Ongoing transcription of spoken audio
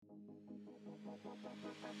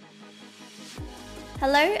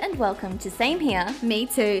Hello and welcome to Same Here, Me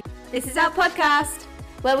Too. This is our podcast.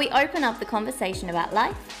 where we open up the conversation about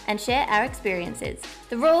life and share our experiences.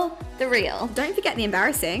 The raw, the real. Don't forget the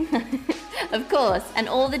embarrassing. Of course, and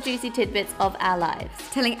all the juicy tidbits of our lives.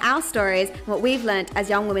 Telling our stories and what we've learnt as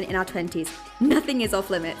young women in our 20s. Nothing is off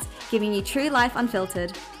limits. Giving you true life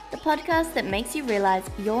unfiltered. The podcast that makes you realise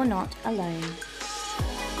you're not alone.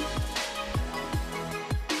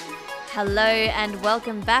 Hello and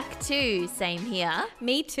welcome back to Same Here.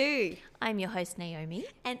 Me Too. I'm your host Naomi.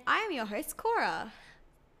 And I am your host, Cora.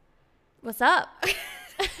 What's up?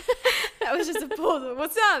 That was just a pause.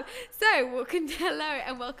 What's up? So, hello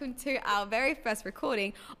and welcome to our very first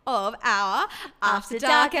recording of our After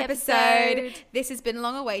Dark episode. This has been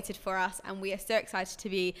long awaited for us and we are so excited to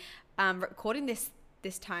be recording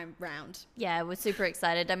this time round. Yeah, we're super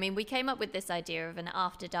excited. I mean, we came up with this idea of an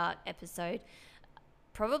After Dark episode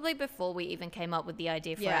probably before we even came up with the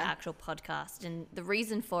idea for our actual podcast. And the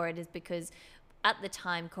reason for it is because at the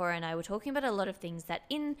time, Cora and I were talking about a lot of things that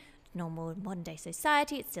in normal modern day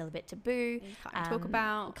society, it's still a bit taboo. You can't talk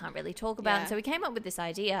about. We can't really talk about. Yeah. And so we came up with this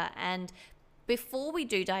idea. And before we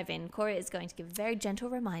do dive in, Cora is going to give a very gentle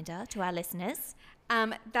reminder to our listeners.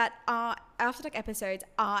 That our After Dark episodes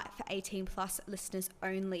are for 18 plus listeners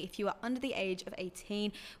only. If you are under the age of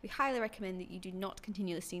 18, we highly recommend that you do not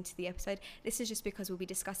continue listening to the episode. This is just because we'll be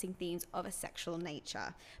discussing themes of a sexual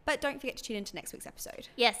nature. But don't forget to tune into next week's episode.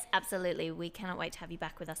 Yes, absolutely. We cannot wait to have you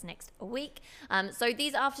back with us next week. So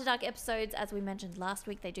these After Dark episodes, as we mentioned last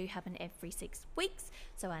week, they do happen every 6 weeks.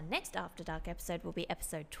 So our next After Dark episode will be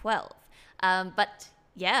episode 12. But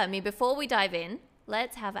yeah, I mean, before we dive in,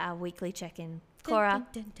 let's have our weekly check-in. Cora,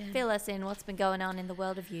 fill us in. What's been going on in the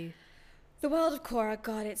world of you? The world of Cora,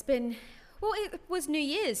 God, it's been... Well, it was New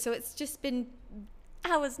Year's, so it's just been...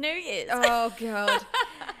 How was New Year's? Oh, God.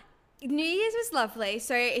 New Year's was lovely.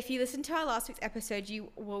 So if you listened to our last week's episode, you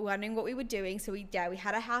were wondering what we were doing. So we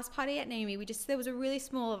had a house party at Naomi. There was a really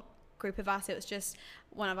small group of us. It was just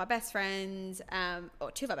one of our best friends, or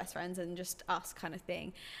two of our best friends, and just us kind of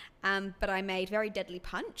thing. But I made very deadly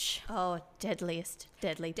punch. Oh, deadly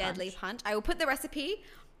punch. I will put the recipe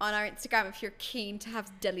on our Instagram if you're keen to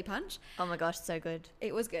have deadly punch. Oh my gosh, so good.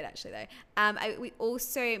 It was good actually though. We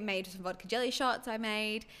also made some vodka jelly shots.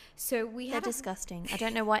 They're disgusting. I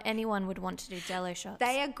don't know why anyone would want to do Jello shots.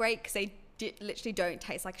 They are great because they literally don't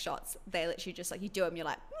taste like shots. They literally just like you do them, you're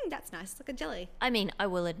like, that's nice. It's like a jelly. I mean, I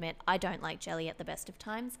will admit, I don't like jelly at the best of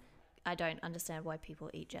times. I don't understand why people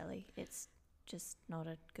eat jelly. It's just not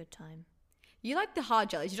a good time. You like the hard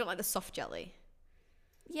jellies. You don't like the soft jelly.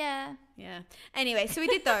 Yeah. Anyway, so we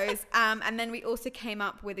did those. And then we also came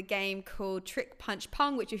up with a game called Trick Punch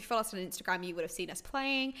Pong, which if you follow us on Instagram, you would have seen us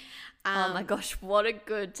playing. Oh my gosh, what a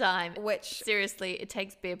good time. Which seriously, it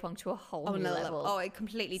takes beer pong to a whole new level. Oh, it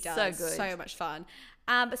completely does. So good. So much fun.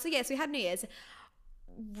 So we had New Year's.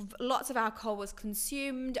 Lots of alcohol was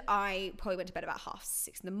consumed. I probably went to bed about 6:30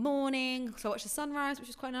 in the morning. So I watched the sunrise, which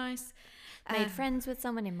was quite nice. Made friends with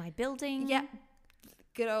someone in my building. Yeah.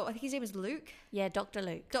 Good old, I think his name was Luke. Yeah, Dr.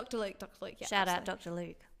 Luke. Dr. Luke, yeah. Shout out Dr.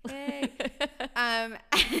 Luke. Yay.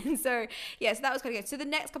 And so that was quite good. So the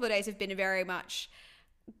next couple of days have been very much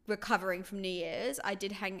recovering from New Year's. I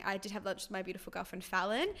did have lunch with my beautiful girlfriend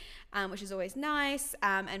Fallon, which is always nice.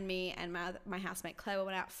 And me and my housemate Claire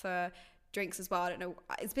went out for drinks as well. I don't know.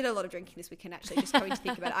 It's been a lot of drinking this weekend actually, just coming to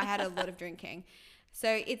think about it. I had a lot of drinking.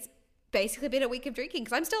 So it's basically been a week of drinking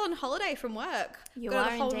because I'm still on holiday from work. You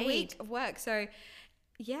got are a whole indeed. week of work. So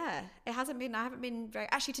yeah, I haven't been very,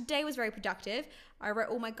 actually today was very productive. I wrote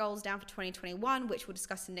all my goals down for 2021, which we'll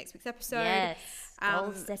discuss in next week's episode. Yes,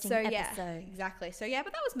 goal setting episode. Yeah, exactly. So yeah,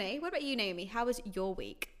 but that was me. What about you, Naomi? How was your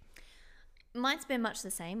week? Mine's been much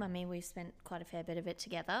the same. I mean, we've spent quite a fair bit of it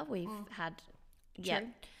together. We've had, True.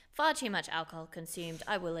 far too much alcohol consumed,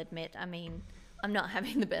 I will admit. I mean, I'm not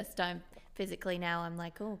having the best time physically now. I'm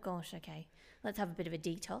like, oh gosh, okay, let's have a bit of a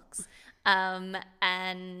detox.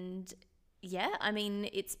 And yeah, I mean,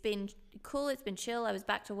 it's been cool. It's been chill. I was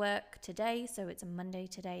back to work today. So it's a Monday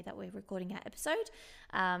today that we're recording our episode.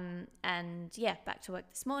 And yeah, back to work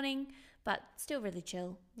this morning, but still really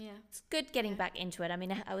chill. Yeah. It's good getting back into it. I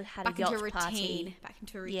mean, I had back a yacht into a party. Back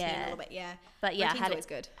into a routine a little bit, yeah. But yeah, always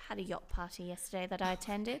good. Had a yacht party yesterday that I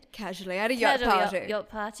attended. Casually, I had a yacht party. Yacht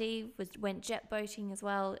party, went jet boating as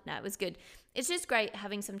well. No, it was good. It's just great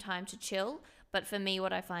having some time to chill. But for me,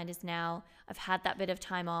 what I find is now I've had that bit of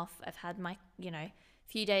time off. I've had my,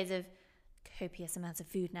 few days of copious amounts of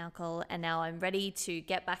food and alcohol. And now I'm ready to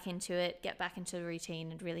get back into it, get back into the routine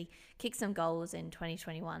and really kick some goals in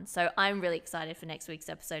 2021. So I'm really excited for next week's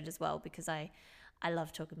episode as well because I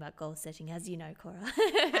love talking about goal setting, as you know, Cora.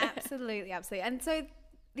 Absolutely. And so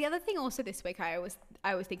the other thing also this week I was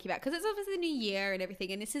thinking about, because it's obviously the new year and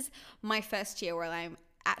everything, and this is my first year where I'm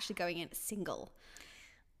actually going in single.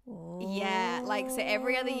 Yeah, like, so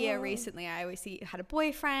every other year recently I always had a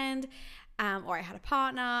boyfriend, or I had a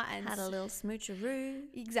partner and had a little smoocheroo.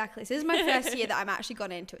 Exactly. So this is my first year that I'm actually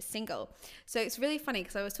gone into a single. So it's really funny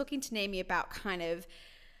because I was talking to Naomi about kind of,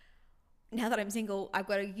 now that I'm single, I've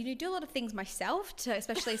got to do a lot of things myself, to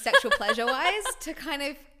especially sexual pleasure wise, to kind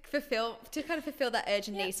of fulfill that urge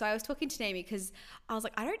and need. So I was talking to Naomi because I was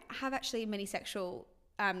like, I don't have actually many sex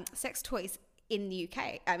toys in the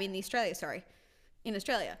UK. In Australia, sorry. In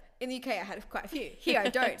Australia. In the UK, I had quite a few. Here, I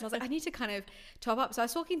don't. So I was like, I need to kind of top up. So I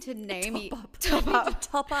was talking to Naomi. Top up.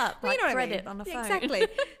 Well, like you know credit on a phone. Exactly.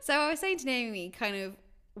 So I was saying to Naomi kind of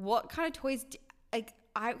what kind of toys,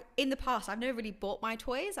 in the past, I've never really bought my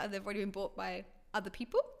toys. They've already been bought by other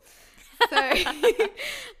people. So I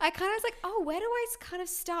kind of was like, oh, where do I kind of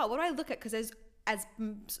start? What do I look at? Because as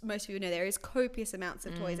most of you know, there is copious amounts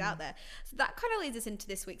of toys out there. So that kind of leads us into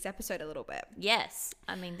this week's episode a little bit. Yes.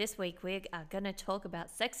 I mean, this week we are going to talk about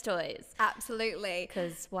sex toys. Absolutely.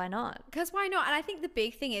 Because why not? And I think the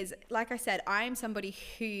big thing is, like I said, I am somebody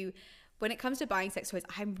who, when it comes to buying sex toys,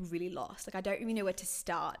 I'm really lost. Like, I don't even know where to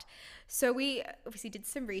start. So we obviously did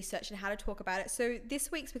some research on how to talk about it. So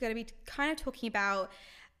this week's we're going to be kind of talking about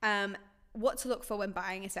what to look for when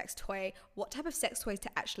buying a sex toy, what type of sex toys to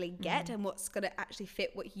actually get, and what's going to actually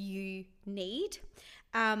fit what you need.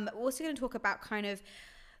 We're also going to talk about kind of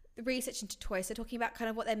research into toys, so talking about kind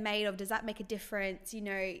of what they're made of. Does that make a difference?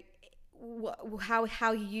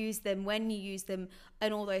 How you use them, when you use them,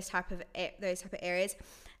 and all those type of areas.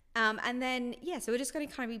 And then so we're just going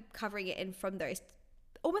to kind of be covering it in from those,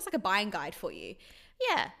 almost like a buying guide for you.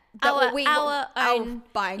 Yeah. Our own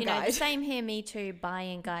buying guide. The same here, me too,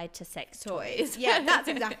 buying guide to sex toys. Yeah, that's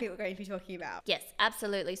exactly what we're going to be talking about. Yes,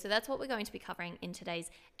 absolutely. So that's what we're going to be covering in today's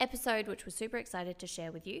episode, which we're super excited to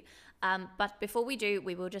share with you. But before we do,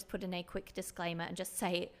 we will just put in a quick disclaimer and just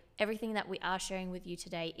say everything that we are sharing with you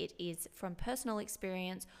today, it is from personal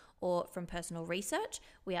experience or from personal research.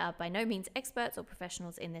 We are by no means experts or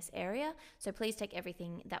professionals in this area, so please take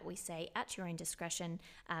everything that we say at your own discretion.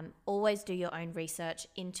 Always do your own research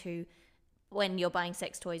into when you're buying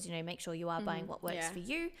sex toys, make sure you are buying what works for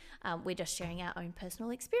you. We're just sharing our own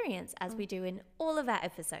personal experience as we do in all of our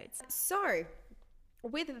episodes. So,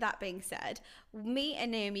 with that being said, me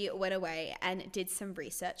and Naomi went away and did some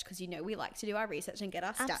research because, we like to do our research and get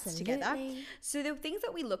our stats together. So the things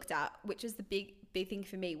that we looked at, which is the big thing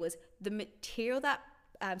for me, was the material that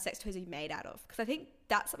sex toys are made out of. Because I think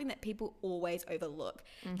that's something that people always overlook.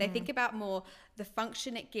 They think about more the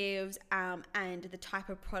function it gives and the type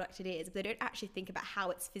of product it is, but they don't actually think about how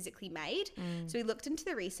it's physically made. So we looked into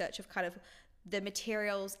the research of kind of the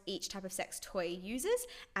materials each type of sex toy uses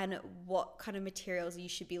and what kind of materials you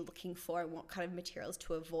should be looking for and what kind of materials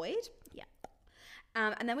to avoid. Yeah.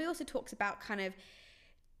 And then we also talked about kind of,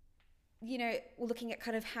 looking at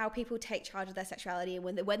kind of how people take charge of their sexuality and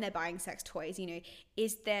when they're buying sex toys,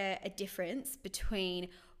 is there a difference between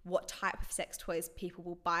what type of sex toys people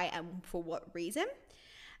will buy and for what reason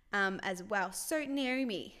as well. So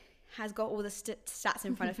Naomi has got all the stats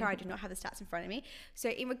in front of her. I do not have the stats in front of me. So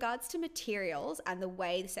in regards to materials and the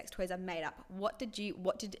way the sex toys are made up, what did you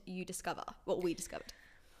discover? What we discovered?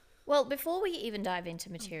 Well, before we even dive into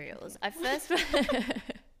materials, I first...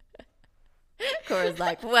 Cora's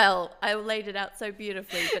like, well, I laid it out so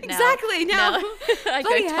beautifully, but now... Exactly, now I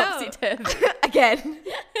go topsy-turvy. Again.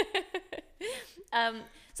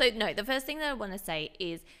 So, no, the first thing that I want to say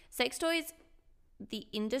is sex toys, the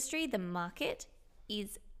industry, the market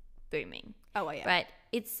is booming. Oh, well, yeah. Right?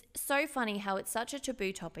 It's so funny how it's such a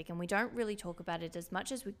taboo topic and we don't really talk about it as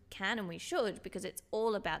much as we can and we should, because it's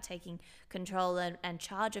all about taking control and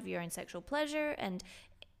charge of your own sexual pleasure and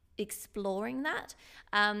exploring that.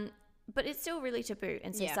 But it's still really taboo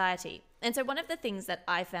in society. Yeah. And so one of the things that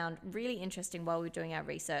I found really interesting while we were doing our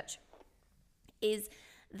research is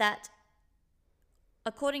that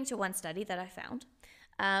according to one study that I found,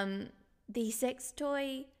 the sex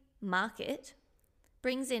toy market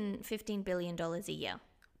brings in $15 billion a year.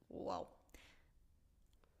 Wow.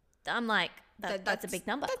 I'm like, that's a big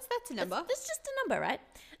number. That's a number. That's just a number, right?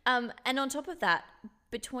 And on top of that,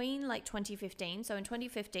 between like 2015, so in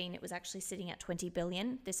 2015 it was actually sitting at 20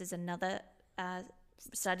 billion. This is another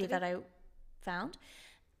study that I found.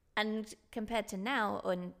 And compared to now,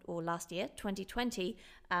 or last year, 2020,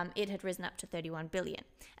 it had risen up to 31 billion.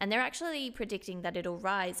 And they're actually predicting that it'll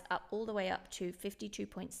rise up all the way up to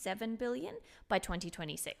 52.7 billion by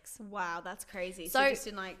 2026. Wow, that's crazy. So just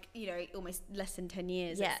in almost less than 10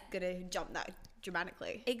 years, it's going to jump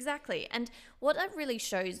dramatically. Exactly. And what that really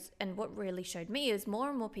shows, and what really showed me, is more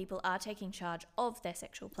and more people are taking charge of their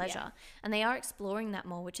sexual pleasure, and they are exploring that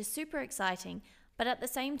more, which is super exciting. But at the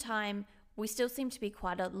same time, we still seem to be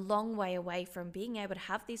quite a long way away from being able to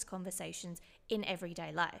have these conversations in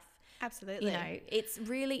everyday life. Absolutely. You know, it's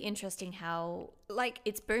really interesting how like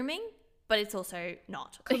it's booming, but it's also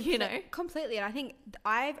not, you know? Completely. And I think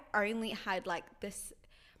I've only had like this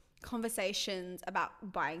conversations about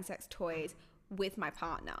buying sex toys with my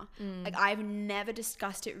partner. Like I've never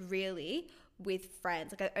discussed it really with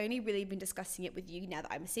friends. Like I've only really been discussing it with you now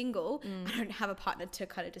that I'm single. I don't have a partner to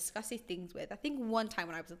kind of discuss these things with. I think one time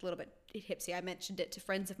when I was a little bit tipsy, I mentioned it to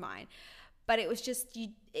friends of mine. But it was just,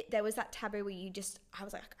 there was that taboo where I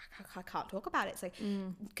was like, I can't talk about it. It's like,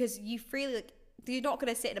 because you freely, like, you're not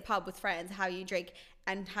going to sit in a pub with friends, how you drink,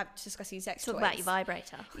 and have discussing sex toys. Talk about your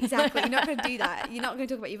vibrator. Exactly. You're not going to do that. You're not going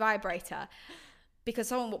to talk about your vibrator. Because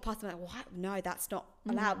someone walked past and like, what? No, that's not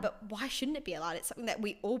allowed. But why shouldn't it be allowed? It's something that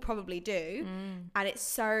we all probably do. And it's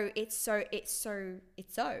so.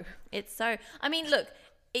 I mean, look,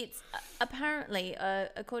 it's apparently,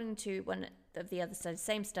 according to one of the other studies,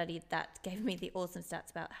 same study that gave me the awesome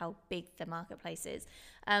stats about how big the marketplace is.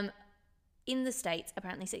 In the States,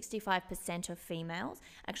 apparently 65% of females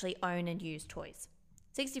actually own and use toys.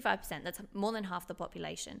 65%, that's more than half the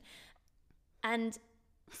population. And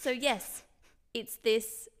so, yes, it's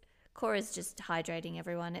this. Cora's just hydrating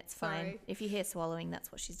everyone. It's fine. Sorry. If you hear swallowing,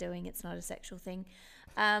 that's what she's doing. It's not a sexual thing.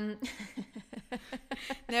 No,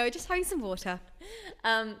 we're just having some water.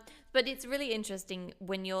 But it's really interesting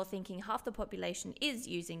when you're thinking half the population is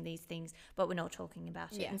using these things, but we're not talking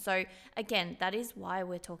about it. And so, again, that is why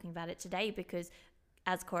we're talking about it today, because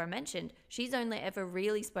as Cora mentioned, she's only ever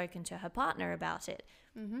really spoken to her partner about it.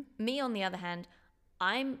 Me, on the other hand,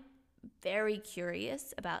 I'm very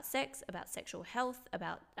curious about sex, about sexual health,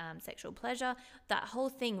 about sexual pleasure. That whole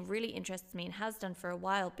thing really interests me and has done for a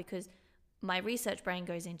while, because my research brain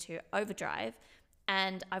goes into overdrive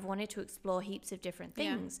and I've wanted to explore heaps of different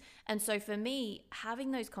things. And so for me,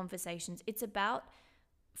 having those conversations, it's about,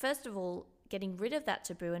 first of all, getting rid of that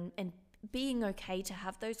taboo and being okay to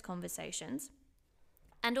have those conversations.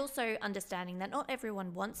 And also understanding that not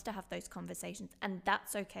everyone wants to have those conversations, and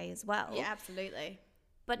that's okay as well. Yeah, absolutely.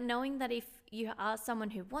 But knowing that if you are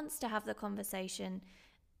someone who wants to have the conversation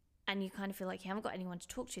and you kind of feel like you haven't got anyone to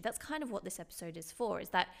talk to, that's kind of what this episode is for, is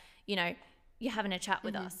that, you know, you're having a chat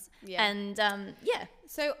with us. Yeah. And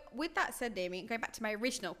So with that said, Naomi, going back to my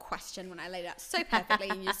original question when I laid it out so perfectly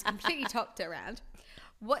and you just completely topped it around,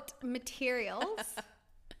 what materials...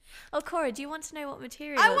 Oh, Cora, do you want to know what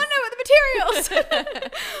materials? I want to know what the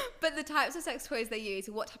materials. But the types of sex toys they use,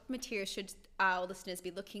 what type of materials should our listeners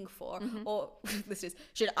be looking for? Or listeners,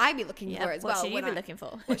 should I be looking for as well? What should you be looking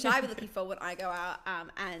for? What should I be looking for when I go out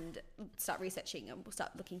and start researching and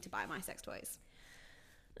start looking to buy my sex toys?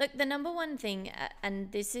 Look, the number one thing,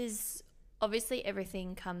 and this is obviously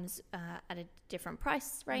everything comes at a different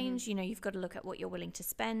price range. You know, you've got to look at what you're willing to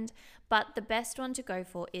spend. But the best one to go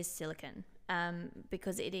for is silicone.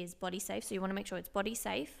 Because it is body safe. So you want to make sure it's body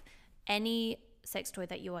safe. Any sex toy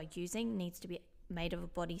that you are using needs to be made of a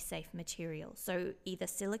body safe material. So either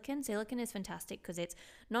silicone is fantastic because it's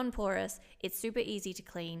non-porous, it's super easy to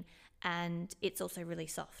clean, and it's also really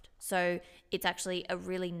soft. So it's actually a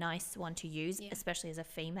really nice one to use, especially as a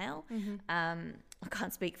female. I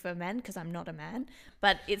can't speak for men because I'm not a man,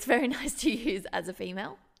 but it's very nice to use as a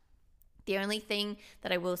female. The only thing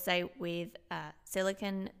that I will say with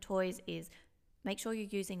silicone toys is make sure you're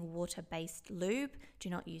using water-based lube. Do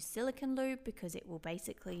not use silicone lube because it will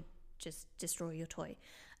basically just destroy your toy.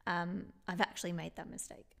 I've actually made that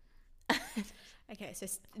mistake. Okay,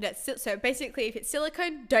 so basically if it's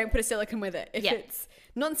silicone, don't put a silicone with it. If it's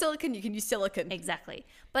non-silicone, you can use silicone. Exactly.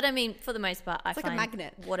 But I mean, for the most part, I find like a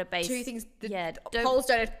magnet. Water-based... Two things, no.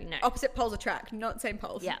 Opposite poles attract, not same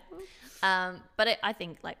poles. Yeah. But I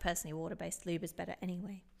think, like, personally, water-based lube is better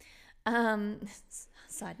anyway.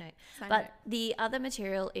 Side note. The other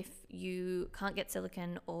material, if you can't get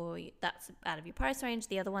silicone or that's out of your price range,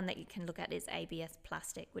 the other one that you can look at is ABS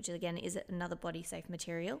plastic, which again is another body-safe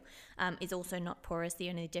material. Is also not porous. The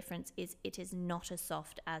only difference is it is not as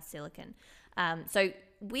soft as silicone. So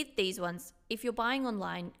with these ones, if you're buying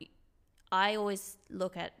online, I always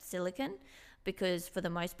look at silicone because for the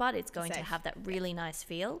most part, it's going to have that really nice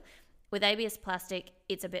feel. With ABS plastic,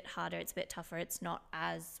 it's a bit harder, it's a bit tougher, it's not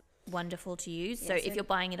as wonderful to use. So if you're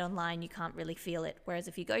buying it online, you can't really feel it. Whereas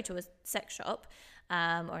if you go to a sex shop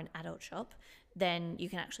or an adult shop, then you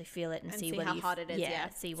can actually feel it and see whether how hard it is.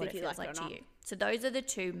 See what it feels like to you. So those are the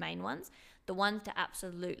two main ones. The ones to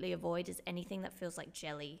absolutely avoid is anything that feels like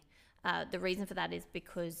jelly. The reason for that is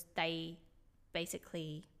because they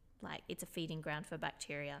basically like it's a feeding ground for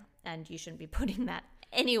bacteria, and you shouldn't be putting that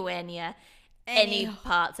anywhere near any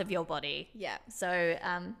parts of your body. Yeah. So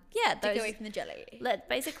Stay away from the jelly.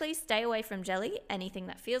 Basically stay away from jelly. Anything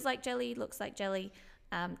that feels like jelly, looks like jelly,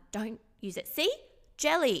 don't use it. See,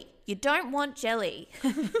 jelly. You don't want jelly.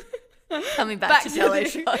 Coming back to Jello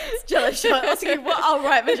shots. Jello shots. I was thinking, what? I'll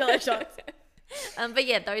write my Jello shots. But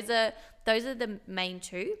yeah, those are the main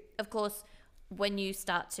two. Of course, when you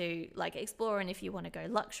start to like explore, and if you want to go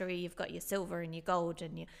luxury, you've got your silver and your gold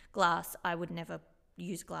and your glass. I would never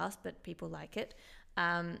use glass, but people like it.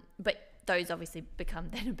 But those obviously become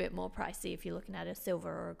then a bit more pricey if you're looking at a silver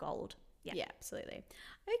or a gold. Yeah, absolutely.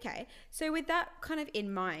 Okay, so with that kind of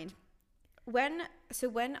in mind, when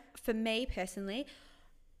for me personally,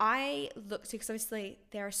 I looked, because obviously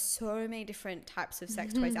there are so many different types of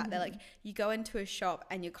sex toys out there. Like you go into a shop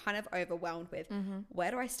and you're kind of overwhelmed with where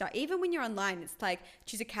do I start? Even when you're online, it's like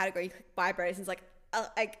choose a category, you click vibrators, and it's like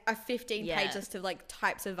a 15-page list of like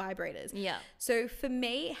types of vibrators. Yeah. So for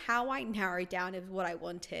me, how I narrowed down of what I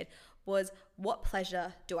wanted was, what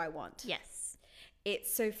pleasure do I want? Yes.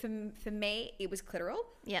 So for me, it was clitoral.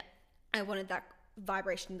 Yeah. I wanted that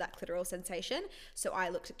vibration, that clitoral sensation. So I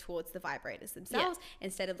looked towards the vibrators themselves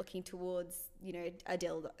instead of looking towards, a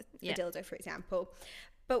dildo, for example.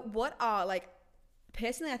 But what are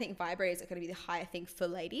personally, I think vibrators are going to be the higher thing for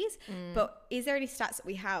ladies. But is there any stats that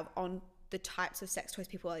we have on the types of sex toys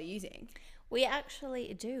people are using? We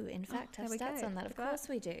actually do, in fact, have stats on that. Of course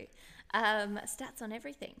we do. Stats on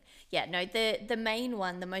everything. Yeah, no, the main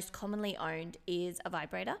one, the most commonly owned, is a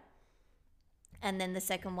vibrator. And then the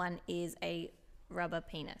second one is a rubber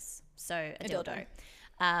penis, so a dildo.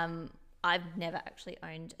 I've never actually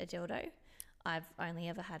owned a dildo. I've only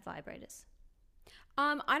ever had vibrators.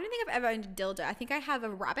 I don't think I've ever owned a dildo. I think I have a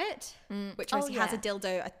rabbit, which has a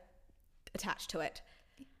dildo attached to it.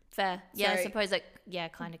 Fair. Yeah, I suppose that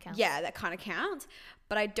kind of counts. Yeah, that kind of counts.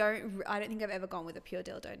 But I don't think I've ever gone with a pure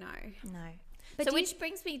dildo, no. But so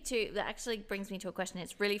that actually brings me to a question.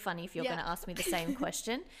 It's really funny if you're going to ask me the same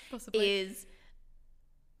question. Possibly. Is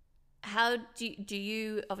how do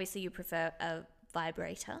you obviously you prefer a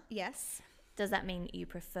vibrator? Yes. Does that mean you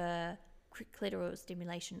prefer clitoral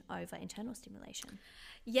stimulation over internal stimulation?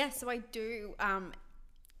 Yes, so I do.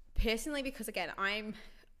 Personally, because again,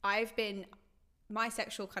 my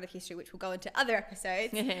sexual kind of history, which we'll go into other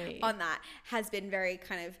episodes on that, has been very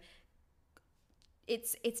kind of,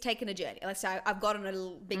 it's taken a journey. Like, so I've gone on a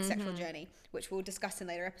little big sexual journey, which we'll discuss in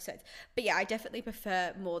later episodes. But yeah, I definitely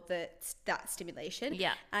prefer more that stimulation.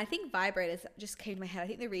 Yeah. And I think vibrators just came to my head. I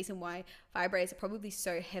think the reason why vibrators are probably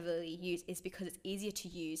so heavily used is because it's easier to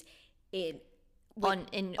use as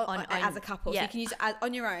a couple. So you can use it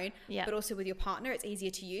on your own, but also with your partner, it's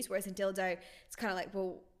easier to use. Whereas in dildo, it's kind of like,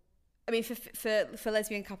 well, I mean, for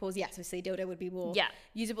lesbian couples, yes, obviously dildo would be more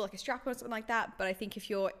usable, like a strap or something like that. But I think if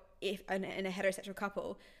in a heterosexual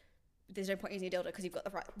couple, there's no point using a dildo because you've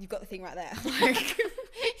got the thing right there.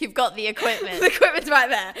 You've got the equipment. The equipment's right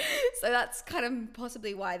there. So that's kind of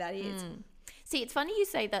possibly why that is. See, it's funny you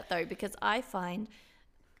say that though, because I find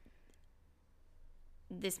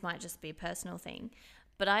this might just be a personal thing,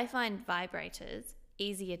 but I find vibrators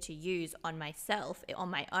easier to use on myself, on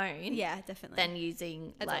my own, definitely, than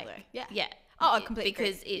using a dildo. Yeah. Oh, I completely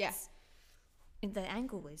because agree. It's the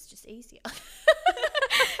angle is just easier.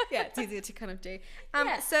 Yeah, it's easier to kind of do.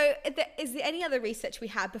 So is there any other research we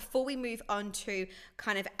have before we move on to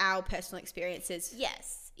kind of our personal experiences?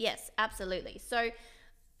 Yes, absolutely. So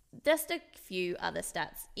just a few other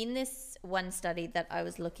stats in this one study that I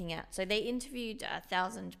was looking at. So they interviewed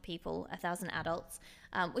 1,000 people, 1,000 adults,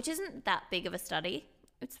 which isn't that big of a study.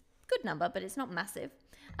 It's a good number, but it's not massive.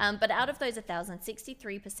 But out of those 1,000,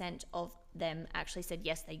 63% of them actually said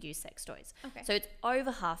yes, they use sex toys. Okay. So it's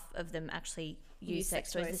over half of them actually use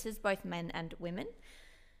sex toys. This is both men and women.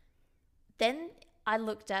 Then I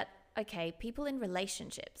looked at, people in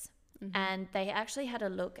relationships. And they actually had a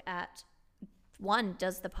look at, one,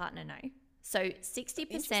 does the partner know? So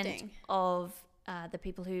 60% of the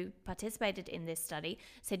people who participated in this study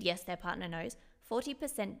said yes, their partner knows.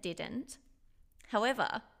 40% didn't.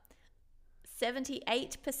 However,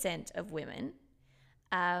 78% of women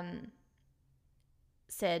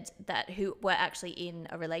said that who were actually in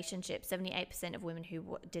a relationship. 78% of women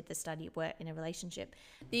who did the study were in a relationship.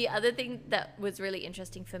 The other thing that was really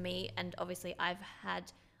interesting for me, and obviously I've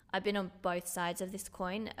been on both sides of this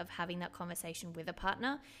coin of having that conversation with a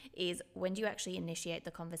partner, is when do you actually initiate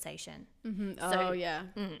the conversation?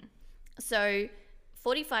 So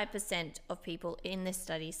 45% of people in this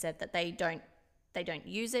study said that they don't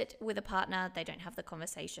use it with a partner, they don't have the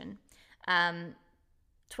conversation.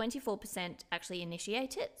 24% actually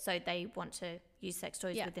initiate it, so they want to use sex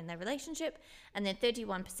toys Yeah. within their relationship, and then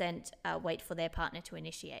 31% wait for their partner to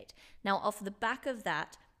initiate. Now, off the back of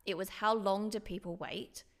that, it was how long do people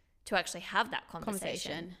wait to actually have that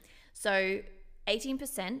conversation. So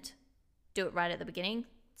 18% do it right at the beginning.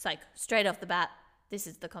 It's like straight off the bat, this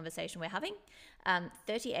is the conversation we're having.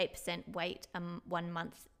 38% wait 1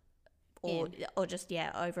 month or just,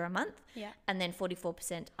 over a month. Yeah. And then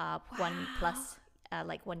 44% are 1 plus,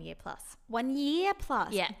 1 year plus. 1 year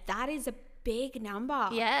plus. Yeah. That is a big number.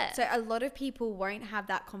 Yeah. So a lot of people won't have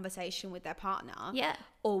that conversation with their partner. Yeah.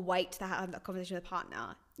 Or wait to have that conversation with their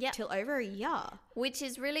partner. Yeah. Till over a year. Which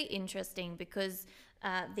is really interesting because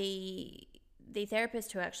the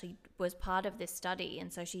therapist who actually was part of this study,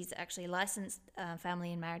 and so she's actually a licensed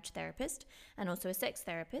family and marriage therapist and also a sex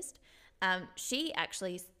therapist, she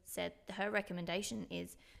actually said her recommendation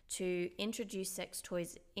is to introduce sex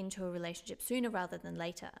toys into a relationship sooner rather than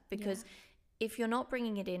later, because if you're not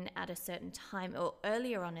bringing it in at a certain time or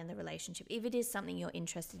earlier on in the relationship, if it is something you're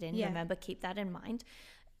interested in, remember, keep that in mind,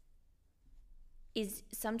 is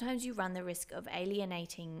sometimes you run the risk of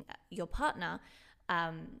alienating your partner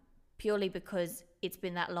purely because it's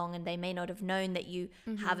been that long and they may not have known that you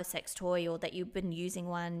have a sex toy or that you've been using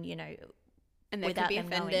one, and they could be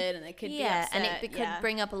offended and they could be upset. And it could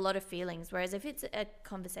bring up a lot of feelings. Whereas if it's a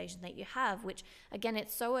conversation that you have, which again,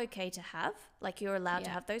 it's so okay to have, like you're allowed to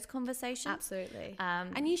have those conversations. Absolutely.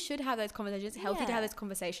 And you should have those conversations. It's healthy to have those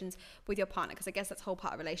conversations with your partner, because I guess that's the whole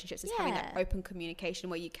part of relationships is having that open communication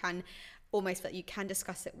where you can almost that you can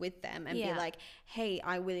discuss it with them and be like, hey,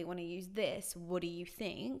 I really want to use this. What do you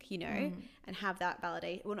think? And have that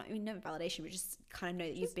validation. Well, not even validation, but just kind of know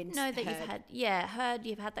that you've been know that heard.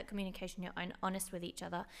 you've had that communication, you're honest with each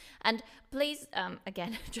other. And please,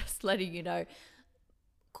 again, just letting you know,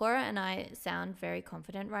 Cora and I sound very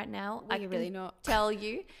confident right now. Well, you're really not. Tell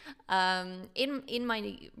you, in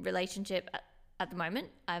my relationship at the moment,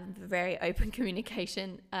 I have very open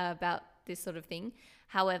communication about this sort of thing.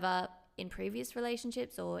 However, in previous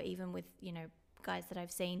relationships or even with, guys that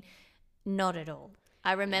I've seen, not at all.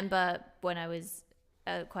 I remember when I was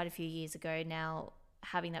quite a few years ago now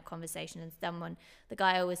having that conversation and the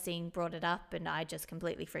guy I was seeing brought it up and I just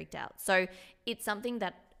completely freaked out. So it's something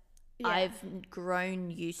that I've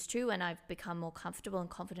grown used to and I've become more comfortable and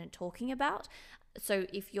confident talking about. So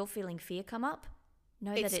if you're feeling fear come up,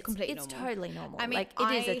 know that it's normal. Totally normal. I mean, it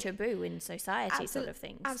is a taboo in society sort of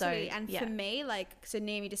thing. Absolutely. So, and for me, so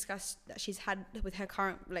Naomi discussed that she's had with her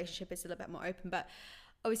current relationship is a little bit more open, but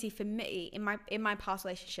obviously for me, in my past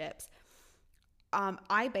relationships,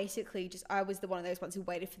 I basically I was the one of those ones who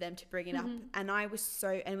waited for them to bring it up. And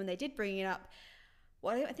and when they did bring it up,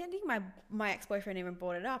 well, I think my ex-boyfriend even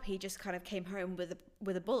brought it up. He just kind of came home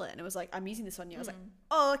with a bullet and it was like, I'm using this on you. I was like,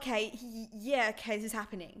 oh, okay. Yeah, okay, this is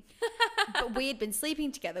happening. But we had been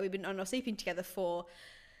sleeping together. We've been on or sleeping together for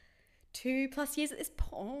 2+ years at this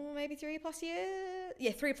point, maybe 3+ years.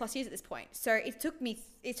 Yeah, 3+ years at this point. So it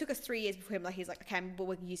took us 3 years before him. Like he's like, okay,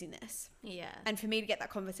 we're using this. Yeah. And for me to get that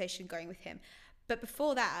conversation going with him. But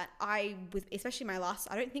before that, especially my last,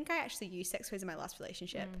 I don't think I actually used sex toys in my last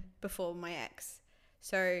relationship before my ex.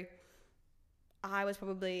 So I was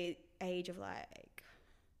probably age of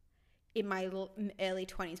in my early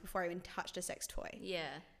 20s before I even touched a sex toy. Yeah.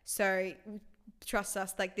 So trust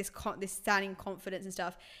us, this standing confidence and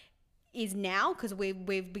stuff is now because we've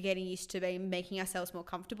been getting used to making ourselves more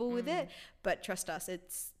comfortable with it. But trust us,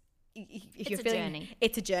 it's a journey.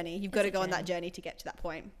 It's a journey. You've got to go on that journey to get to that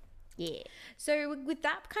point. Yeah. So with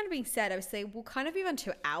that kind of being said, obviously we'll kind of move on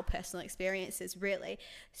to our personal experiences really.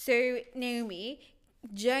 So Naomi,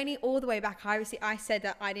 journey all the way back. I said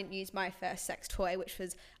that I didn't use my first sex toy, which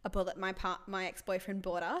was a bullet my ex-boyfriend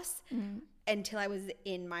bought us until I was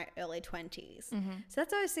in my early 20s. So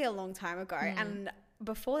that's obviously a long time ago. And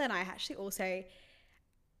before then, I actually also,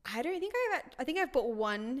 I think I've bought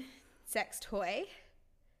one sex toy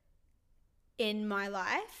in my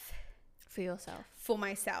life. For yourself? For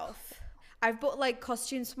myself. I've bought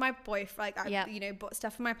costumes for my boyfriend, I've bought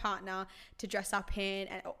stuff for my partner to dress up in,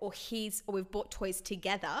 or we've bought toys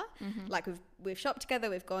together. We've shopped together,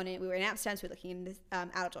 we were in Amsterdam, so we're looking in the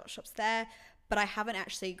adult shops there, but I haven't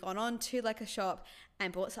actually gone on to a shop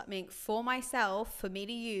and bought something for myself for me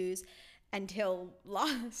to use until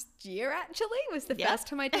last year actually was the first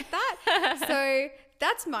time I did that. So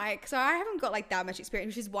that's so I haven't got that much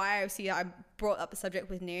experience, which is why I brought up the subject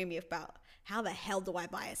with Naomi about how the hell do I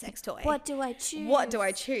buy a sex toy? What do I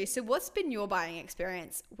choose? So what's been your buying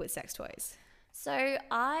experience with sex toys? So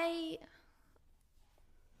I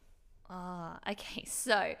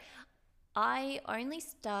only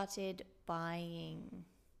started buying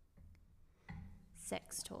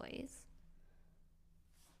sex toys.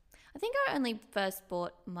 I think I only first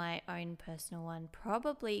bought my own personal one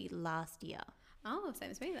probably last year. Oh, same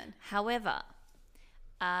as me then. However,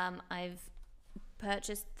 I've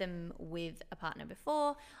purchased them with a partner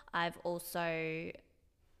before. I've also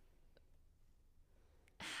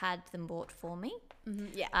had them bought for me. Mm-hmm.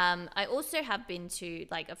 Yeah. I also have been to,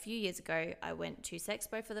 like, a few years ago, I went to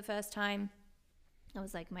Sexpo for the first time. I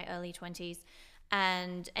was like my early 20s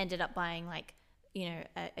and ended up buying, like, you know,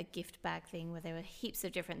 a gift bag thing where there were heaps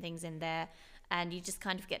of different things in there, and you just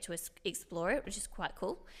kind of get to explore it, which is quite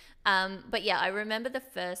cool. But yeah, I remember the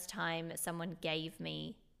first time someone gave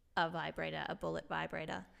me a vibrator, a bullet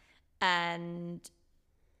vibrator, and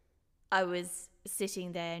I was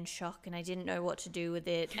sitting there in shock and I didn't know what to do with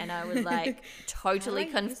it, and I was like totally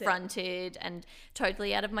confronted and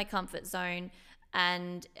totally out of my comfort zone.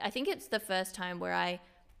 And I think it's the first time where I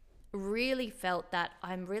really felt that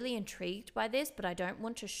I'm really intrigued by this, but I don't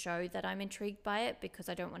want to show that I'm intrigued by it because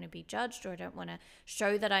I don't want to be judged, or I don't want to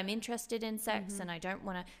show that I'm interested in sex, and I don't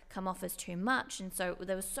want to come off as too much. And so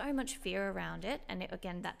there was so much fear around it, and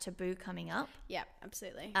again, that taboo coming up. Yeah,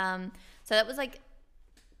 absolutely. So that was like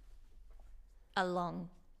a long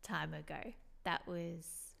time ago. That was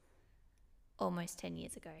almost 10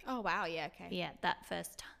 years ago. Oh, wow. Yeah, okay. Yeah, that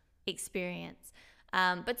first experience.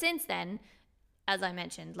 But since then, as I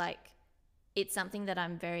mentioned, like, it's something that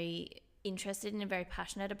I'm very interested in and very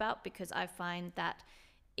passionate about, because I find that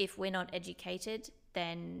if we're not educated,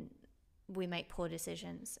 then we make poor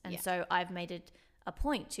decisions. And so I've made it a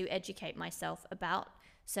point to educate myself about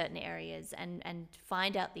certain areas and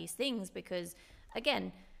find out these things, because,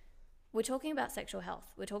 again, we're talking about sexual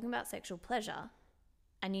health. We're talking about sexual pleasure,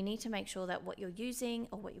 and you need to make sure that what you're using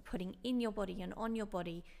or what you're putting in your body and on your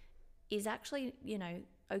body is actually, you know,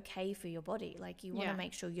 okay for your body. Like, you want to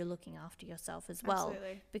make sure you're looking after yourself as well.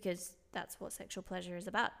 Absolutely. Because that's what sexual pleasure is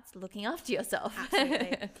about. It's looking after yourself.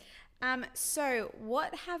 Absolutely. So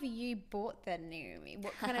what have you bought then, Naomi?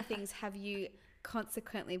 What kind of things have you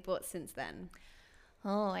consequently bought since then?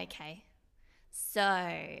 Oh, okay. So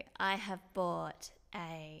I have bought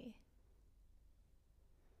a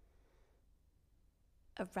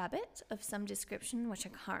rabbit of some description, which I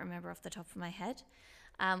can't remember off the top of my head,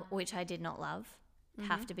 which I did not love.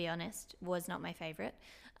 Have to be honest, was not my favorite.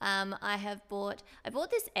 I bought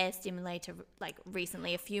this air stimulator like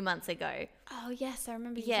recently, a few months ago. Oh yes, I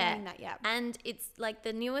remember you saying that. Yeah, and it's like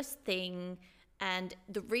the newest thing. And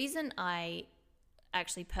the reason I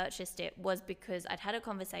actually purchased it was because I'd had a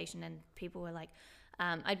conversation and people were like,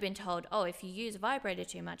 I'd been told, oh, if you use a vibrator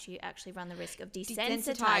too much, you actually run the risk of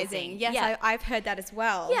desensitizing. Yes, yeah. I've heard that as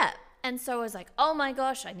well. Yeah, and so I was like, oh my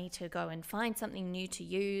gosh, I need to go and find something new to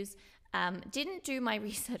use. Didn't do my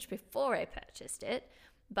research before I purchased it,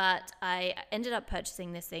 but I ended up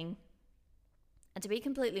purchasing this thing. And to be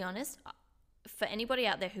completely honest, for anybody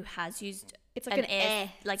out there who has used it's like an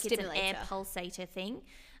air stimulator. It's an air pulsator thing.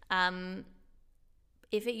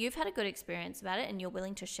 If you've had a good experience about it and you're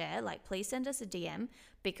willing to share, like, please send us a DM,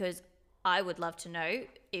 because I would love to know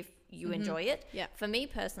if you enjoy it. Yeah. For me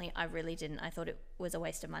personally, I really didn't. I thought it was a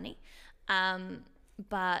waste of money.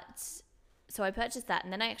 So I purchased that,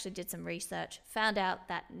 and then I actually did some research, found out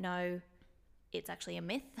that no, it's actually a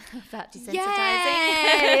myth about desensitizing.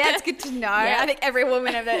 Yay! That's good to know. Yeah. I think every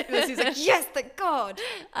woman of this is like, yes, thank God.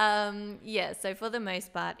 So for the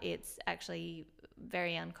most part, it's actually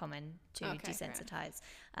very uncommon to desensitize.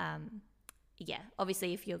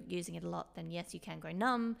 Obviously if you're using it a lot, then yes, you can go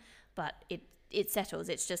numb, but it settles.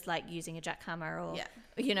 It's just like using a jackhammer, or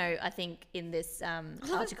you know, I think in this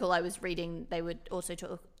article I was reading, they were also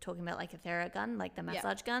talking about like a Theragun, like the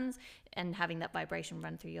massage guns, and having that vibration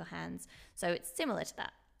run through your hands. So it's similar to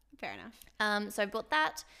that. Fair enough. So I bought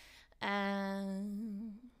that.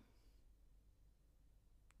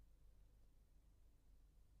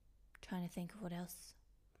 Trying to think of what else.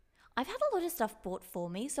 I've had a lot of stuff bought for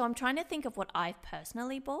me, so I'm trying to think of what I've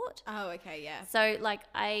personally bought. Oh, okay, yeah. So, like,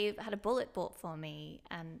 I've had a bullet bought for me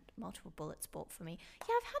and multiple bullets bought for me.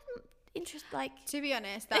 Yeah, I've had interest, like... To be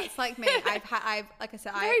honest, that's like me. I've like I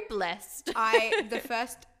said... Very blessed. The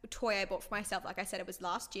first toy I bought for myself, like I said, it was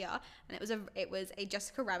last year, and it was a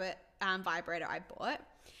Jessica Rabbit vibrator I bought.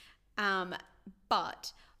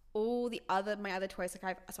 But all my other toys,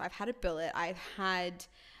 like I've had a bullet, I've had...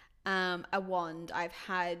 a wand, I've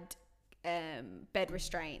had bed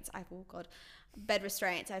restraints, I've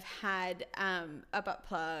had a butt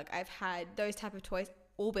plug, I've had those type of toys,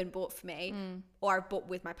 all been bought for me, or I've bought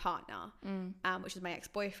with my partner, which is my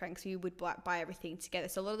ex-boyfriend, so we would buy everything together.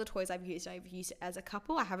 So a lot of the toys I've used it as a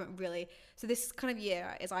couple. I haven't really, so this kind of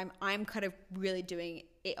year is I'm kind of really doing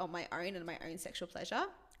it on my own and my own sexual pleasure.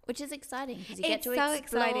 Which is exciting because you It's get to so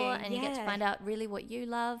explore exciting, and you get to yeah. find out really what you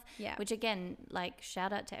love. Yeah. Which again, like,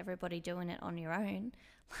 shout out to everybody doing it on your own.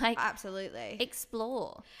 Like, Absolutely.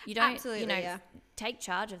 explore. You don't, Absolutely, you know, yeah. take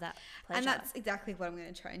charge of that pleasure. And that's exactly what I'm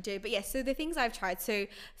going to try and do. But yeah, so the things I've tried. So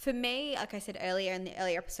for me, like I said earlier in the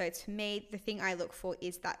earlier episodes, for me, the thing I look for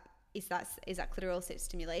is that clitoral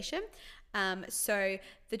stimulation. So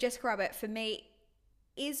the Jessica Rabbit for me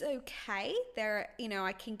is okay. There, you know,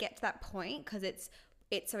 I can get to that point because it's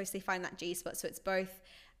obviously finding that G spot. So it's both,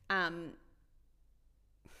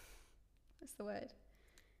 what's the word?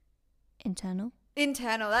 internal.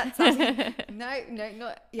 That sounds no,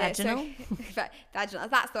 not yeah. Vaginal. So, vaginal.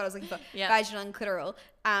 That's what I was looking for. Yeah. Vaginal and clitoral.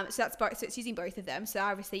 So that's both. So it's using both of them. So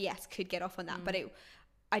obviously, yes, could get off on that, but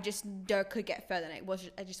I just could get further. And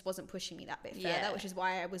it just wasn't pushing me that bit further, which is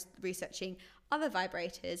why I was researching other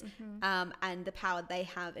vibrators and the power they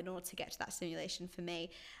have in order to get to that stimulation for me.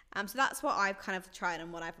 So that's what I've kind of tried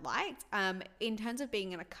and what I've liked. In terms of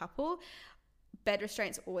being in a couple, bed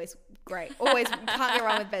restraints always great. Always can't go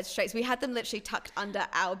wrong with bed restraints. We had them literally tucked under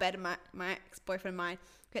our bed, and my ex-boyfriend and mine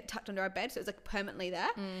get tucked under our bed, so it was like permanently there.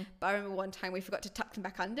 But I remember one time we forgot to tuck them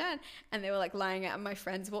back under, and they were like lying out, and my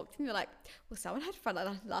friends walked in, they're like, well, someone had fun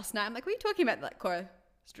last night. I'm like, what are you talking about? Like, Cora,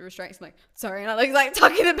 restraints. I'm like, sorry. And I was like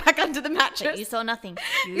tucking them back under the mattress. But you saw nothing.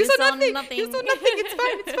 You saw nothing. You saw nothing.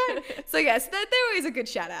 It's fine. So yes, they're always a good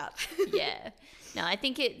shout out. Yeah. No, I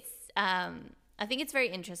think it's very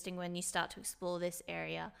interesting when you start to explore this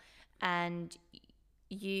area and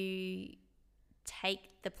you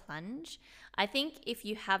take the plunge. I think if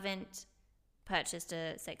you haven't purchased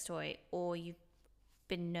a sex toy or you've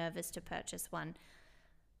been nervous to purchase one,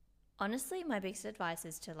 honestly, my biggest advice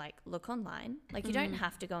is to like look online. Like you don't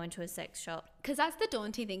have to go into a sex shop. Because that's the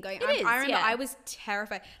daunting thing going. It I is, remember yeah. I was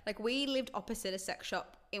terrified. Like we lived opposite a sex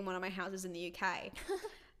shop in one of my houses in the UK.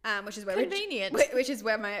 Which is where Convenient. which is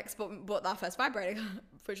where my ex bought our first vibrator,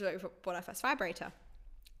 which is where we bought our first vibrator.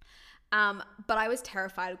 But I was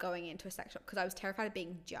terrified of going into a sex shop because I was terrified of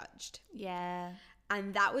being judged. Yeah.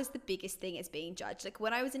 And that was the biggest thing, is being judged. Like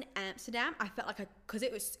when I was in Amsterdam, I felt like because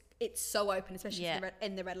it's so open, especially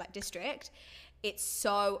in the red light district. It's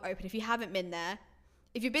so open. If you haven't been there,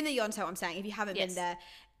 if you've been there, you understand what I'm saying. If you haven't been there,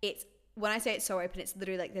 when I say it's so open, it's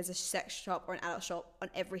literally like there's a sex shop or an adult shop on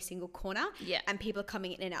every single corner. Yeah. And people are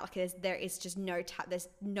coming in and out. Like there is just no tap. There's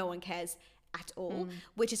no one cares at all,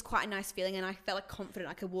 which is quite a nice feeling. And I felt like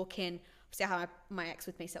confident. I could walk in. Obviously, I had my ex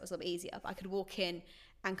with me, so it was a little bit easier. But I could walk in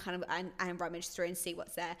and kind of and rummage through and see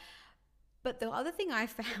what's there. But the other thing I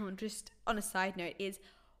found, just on a side note, is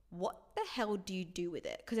what the hell do you do with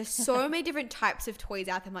it? Because there's so many different types of toys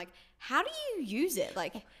out there. I'm like, how do you use it?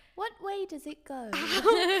 Like, what way does it go?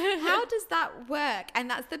 How does that work? And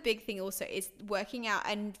that's the big thing also, is working out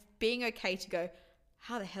and being okay to go,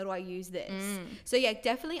 how the hell do I use this? So yeah,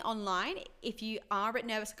 definitely online. If you are a bit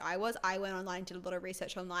nervous like I was, I went online, did a lot of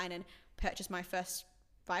research online and purchased my first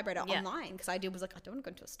vibrator online, because I was like, I don't want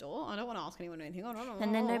to go into a store. I don't want to ask anyone anything.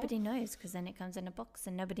 And then nobody knows, because then it comes in a box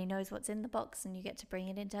and nobody knows what's in the box, and you get to bring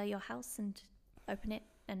it into your house and open it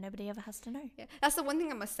and nobody ever has to know. Yeah, that's the one thing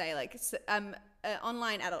I must say. Like,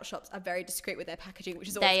 online adult shops are very discreet with their packaging, which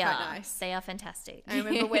is always quite nice. They are fantastic. I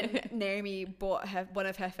remember when Naomi bought one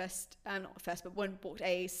of her first, bought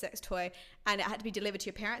a sex toy, and it had to be delivered to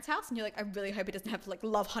your parents' house, and you're like, I really hope it doesn't have like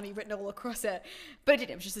Love Honey written all across it, but it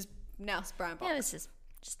didn't. It was just this nice brown box. Yeah, it was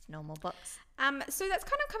just a normal box. So that's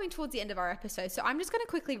kind of coming towards the end of our episode. So I'm just going to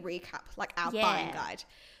quickly recap like our buying guide.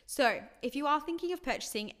 So if you are thinking of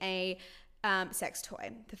purchasing a sex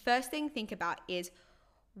toy, the first thing think about is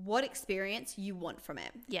what experience you want from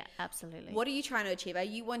it. Yeah, absolutely. What are you trying to achieve? Are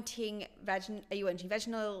you wanting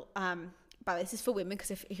vaginal? By the way, this is for women,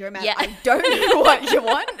 because if you're a man, I don't know what you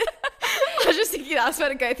want. I was just thinking that's what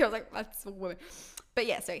to go through. I was like, that's for women. But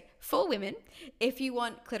yeah, so for women, if you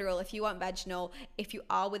want clitoral, if you want vaginal,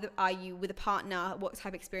 are you with a partner, what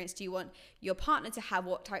type of experience do you want your partner to have?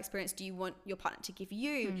 What type of experience do you want your partner to give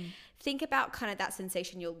you? Think about kind of that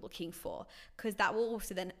sensation you're looking for, because that will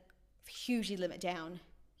also then hugely limit down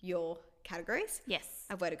your categories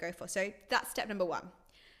of where to go for. So that's step number 1.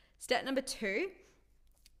 Step number 2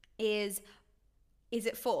 is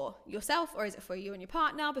it for yourself or is it for you and your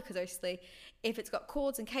partner? Because obviously if it's got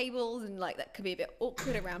cords and cables and like that could be a bit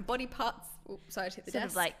awkward around body parts. Oops, sorry, I hit the desk.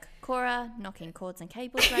 Sort of like Cora knocking cords and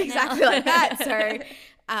cables right exactly now. like that. So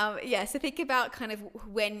so think about kind of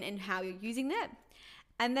when and how you're using it.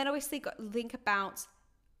 And then obviously think about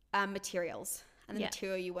materials and the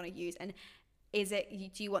material you want to use. And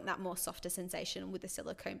do you want that more softer sensation with the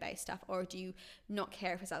silicone based stuff, or do you not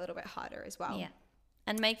care if it's a little bit harder as well? Yeah.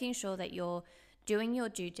 And making sure that you're doing your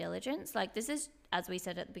due diligence. Like, this is, as we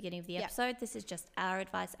said at the beginning of the episode, this is just our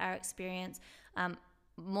advice, our experience.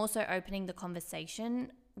 More so opening the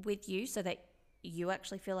conversation with you so that you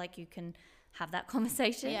actually feel like you can have that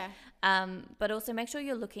conversation. But also make sure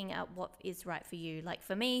you're looking at what is right for you. Like,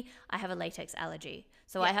 for me, I have a latex allergy.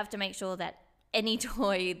 So I have to make sure that any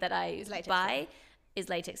toy that I buy is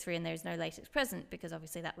latex free and there's no latex present, because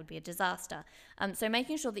obviously that would be a disaster. So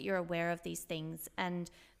making sure that you're aware of these things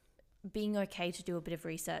and being okay to do a bit of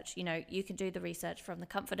research. You know, you can do the research from the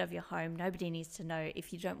comfort of your home. Nobody needs to know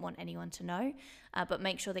if you don't want anyone to know, but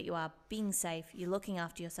make sure that you are being safe, you're looking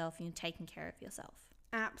after yourself, and you're taking care of yourself.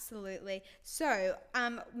 Absolutely. So,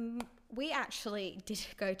 we actually did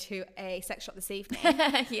go to a sex shop this evening.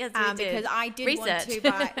 Yes, we did. Because I did want to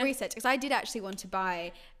buy research, because I did actually want to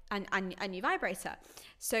buy a new vibrator.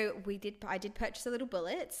 So I did purchase a little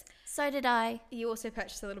bullet. So did I. You also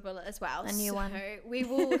purchased a little bullet as well. A new one. We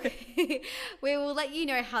will we will let you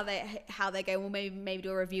know how they go. We'll maybe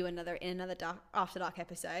do a review in another After Dark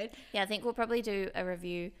episode. Yeah, I think we'll probably do a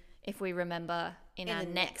review if we remember in our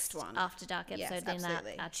next one After Dark episode. Yes,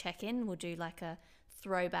 in our check-in, we'll do like a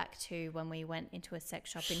throwback to when we went into a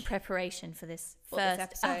sex shop in prepreparation for this first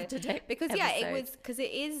episode. After Dark. Because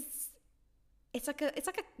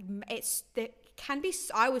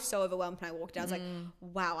I was so overwhelmed when I walked in. I was like,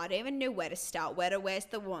 wow, I don't even know where to start. Where's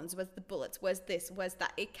the wands? Where's the bullets? Where's this? Where's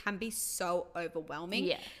that? It can be so overwhelming.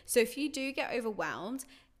 Yeah. So if you do get overwhelmed,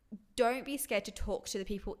 don't be scared to talk to the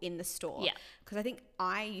people in the store. Yeah. Because I think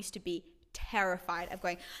I used to be terrified of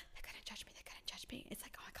going, they're going to judge me. It's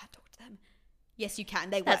like, oh, I can't talk to them. Yes, you can.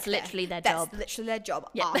 That's literally their job. That's literally their job.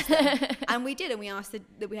 Yeah. Ask them. And we did. And we asked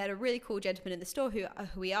that we had a really cool gentleman in the store who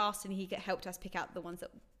we asked, and he helped us pick out the ones that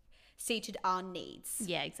suited our needs.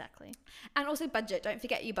 Yeah, exactly. And also budget. Don't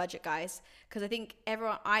forget your budget, guys, because I think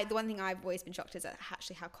the one thing I've always been shocked is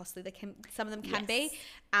actually how costly some of them can be.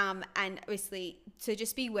 And obviously, so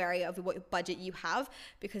just be wary of what budget you have,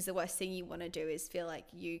 because the worst thing you want to do is feel like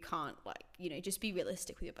you can't, just be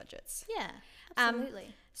realistic with your budgets. Yeah, absolutely.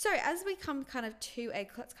 So as we come kind of to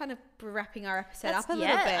let's kind of wrapping our episode up a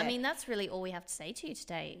little bit. I mean, that's really all we have to say to you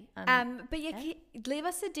today. Leave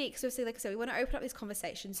us a D, because obviously, like I said, we want to open up this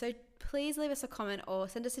conversation. So please leave us a comment or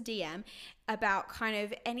send us a DM about kind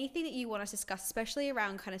of anything that you want us to discuss, especially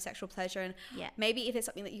around kind of sexual pleasure. And maybe if it's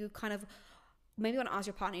something that you kind of maybe want to ask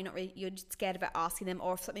your partner, you're scared about asking them,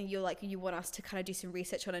 or if something you want us to kind of do some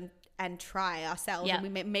research on and try ourselves. Yeah.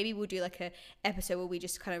 And maybe we'll do like a episode where we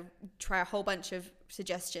just kind of try a whole bunch of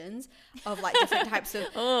suggestions of like different types of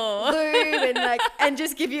lube and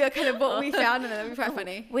just give you a kind of what we found, and that'd be quite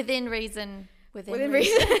funny. Within reason. But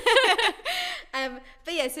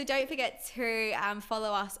yeah, so don't forget to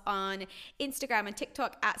follow us on Instagram and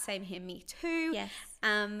TikTok at SameHereMeToo. Yes.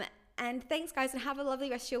 And thanks, guys, and have a lovely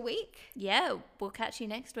rest of your week. Yeah, we'll catch you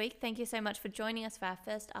next week. Thank you so much for joining us for our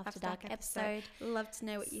first After Dark episode. Love to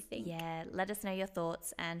know what you think. Yeah, let us know your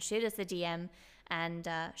thoughts and shoot us a DM, and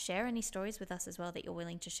share any stories with us as well that you're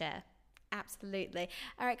willing to share. Absolutely.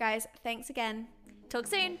 All right, guys, thanks again. Talk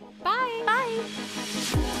soon. Bye. Bye.